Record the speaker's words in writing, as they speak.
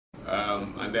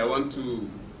and I want to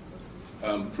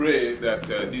pray that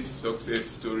this success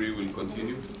story will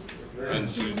continue and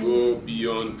should go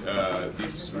beyond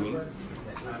this room.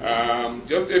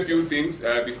 Just a few things,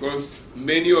 because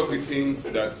many of the things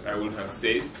that I will have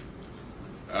said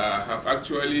have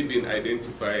actually been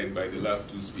identified by the last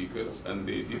two speakers, and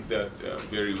they did that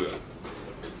very well.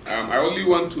 I only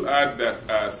want to add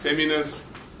that seminars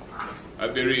are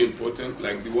very important,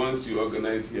 like the ones you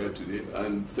organize here today,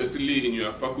 and certainly in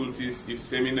your faculties, if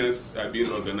seminars are being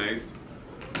organized,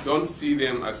 don't see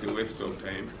them as a waste of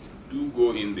time. Do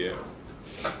go in there.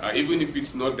 Even if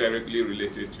it's not directly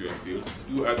related to your field,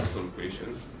 do ask some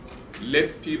questions.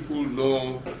 Let people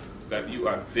know that you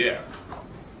are there.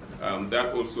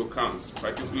 That also counts,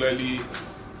 particularly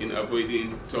in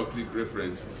avoiding toxic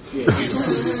references.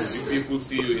 Yes. If people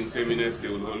see you in seminars, they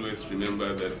will always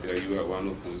remember that you are one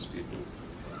of those people.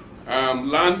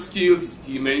 Learn skills,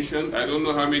 he mentioned. I don't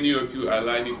know how many of you are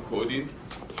learning coding.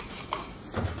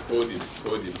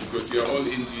 Coding, because you are all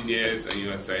engineers and you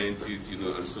are scientists,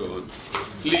 and so on.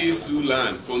 Please do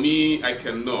learn. For me, I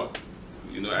cannot.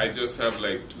 I just have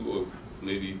like 2 or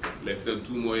maybe less than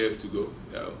 2 more years to go.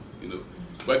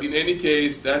 But in any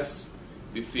case, that's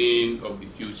the thing of the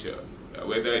future.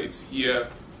 Whether it's here,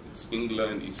 it's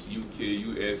England, it's UK,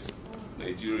 US,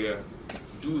 Nigeria,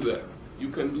 do that. You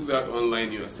can do that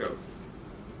online yourself.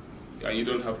 And you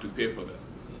don't have to pay for that.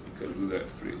 You can do that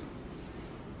freely.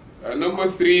 Number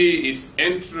 3 is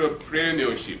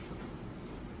entrepreneurship.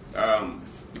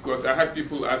 Because I had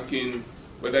people asking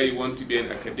whether you want to be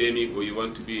an academic or you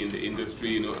want to be in the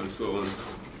industry, and so on.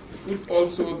 Put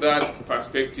also that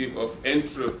perspective of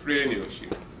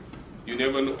entrepreneurship. You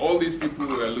never know, all these people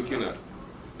we are looking at,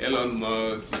 Elon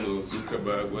Musk,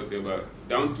 Zuckerberg, whatever,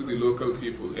 down to the local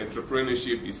people,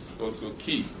 entrepreneurship is also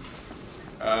key.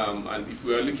 And if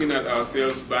we are looking at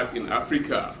ourselves back in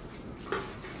Africa,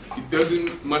 it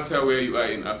doesn't matter where you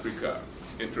are in Africa,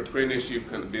 entrepreneurship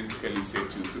can basically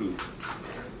set you through.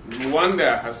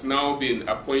 Rwanda has now been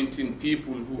appointing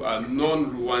people who are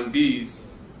non-Rwandese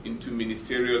into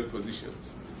ministerial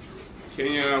positions.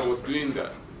 Kenya was doing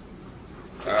that,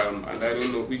 and I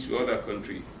don't know which other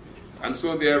country. And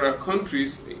so there are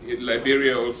countries,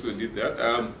 Liberia also did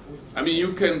that.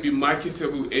 You can be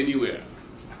marketable anywhere.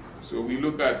 So we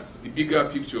look at the bigger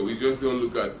picture, we just don't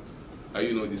look at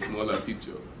the smaller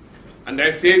picture. And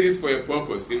I say this for a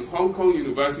purpose. In Hong Kong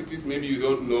universities, maybe you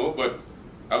don't know, but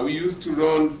we used to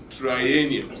run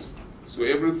trienniums. So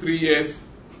every 3 years,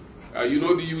 you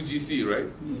know the UGC, right?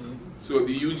 Mm-hmm. So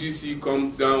the UGC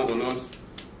comes down on us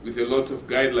with a lot of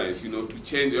guidelines, to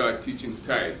change our teaching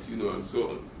styles, and so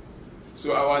on.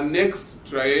 So our next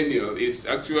triennial is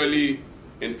actually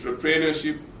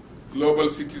entrepreneurship, global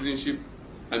citizenship,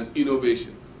 and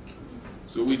innovation.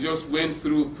 So we just went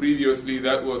through previously,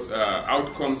 that was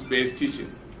outcomes-based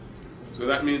teaching. So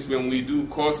that means when we do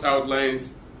course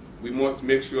outlines, we must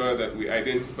make sure that we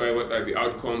identify what are the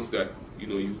outcomes that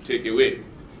you take away.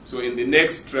 So in the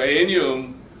next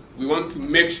triennium, we want to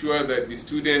make sure that the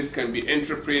students can be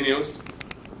entrepreneurs,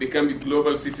 they can be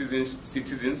global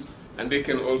citizens, and they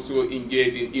can also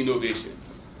engage in innovation.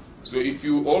 So if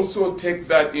you also take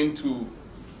that into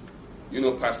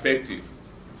perspective,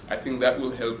 I think that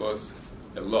will help us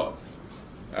a lot.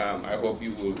 I hope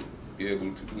you will be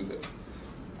able to do that.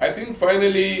 I think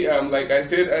finally, like I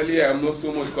said earlier, I'm not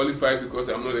so much qualified because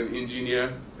I'm not an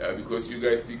engineer, because you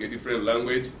guys speak a different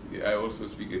language. I also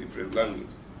speak a different language.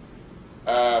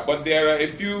 But there are a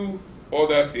few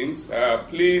other things.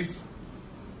 Please,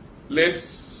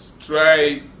 let's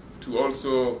try to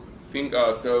also think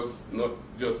ourselves not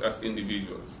just as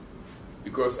individuals,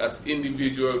 because as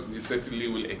individuals, we certainly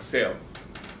will excel.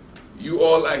 You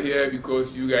all are here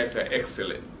because you guys are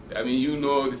excellent. You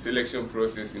know the selection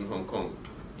process in Hong Kong.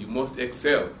 You must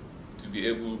excel to be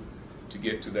able to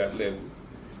get to that level.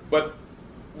 But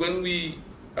when we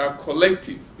are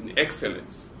collective in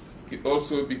excellence, it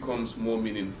also becomes more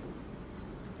meaningful.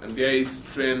 And there is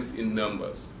strength in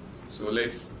numbers. So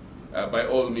let's, by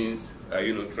all means,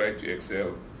 try to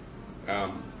excel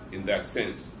in that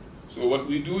sense. So what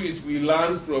we do is we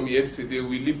learn from yesterday,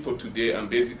 we live for today,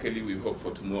 and basically we hope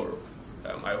for tomorrow.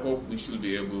 I hope we should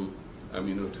be able, to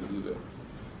do that.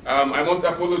 I must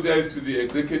apologize to the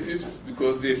executives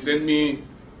because they sent me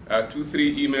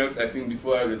 2-3 emails, I think,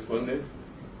 before I responded,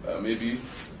 maybe.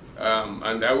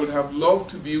 And I would have loved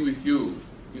to be with you,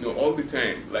 all the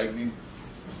time. Like the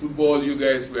football you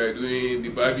guys were doing, the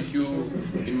barbecue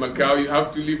in Macau. You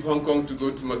have to leave Hong Kong to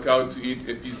go to Macau to eat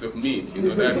a piece of meat.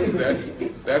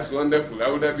 That's wonderful. I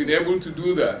would have been able to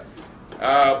do that.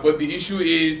 But the issue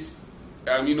is,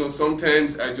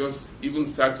 sometimes I just, even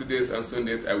Saturdays and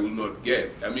Sundays, I will not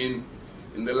get.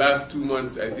 in the last 2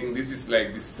 months, I think this is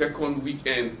like the second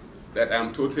weekend that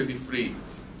I'm totally free,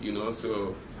 you know,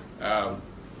 so,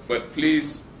 but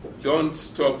please don't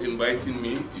stop inviting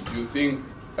me. If you think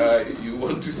you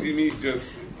want to see me,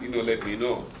 just, you know, let me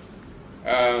know.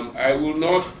 I will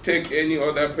not take any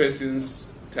other person's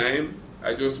time.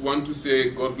 I just want to say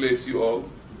God bless you all.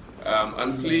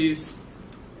 And please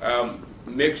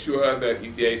make sure that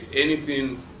if there is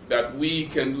anything that we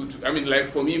can do to, I mean, like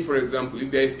for me, for example, if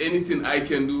there is anything I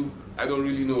can do, I don't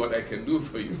really know what I can do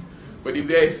for you. But if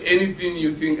there is anything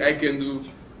you think I can do,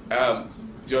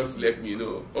 just let me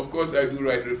know. Of course, I do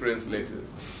write reference letters.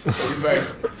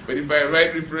 But if I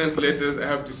write reference letters, I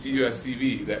have to see your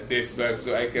CV that dates back,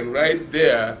 so I can write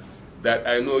there that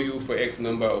I know you for X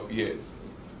number of years.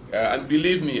 And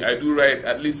believe me, I do write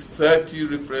at least 30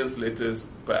 reference letters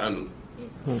per annum.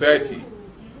 30.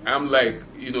 I'm like,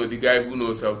 you know, the guy who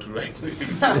knows how to write.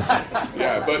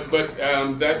 Yeah, but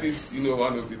that is, you know,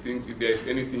 one of the things. If there's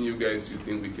anything you guys you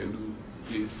think we can do,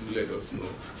 please do let us know.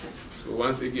 So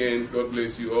once again, God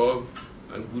bless you all,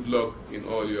 and good luck in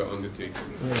all your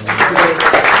undertakings.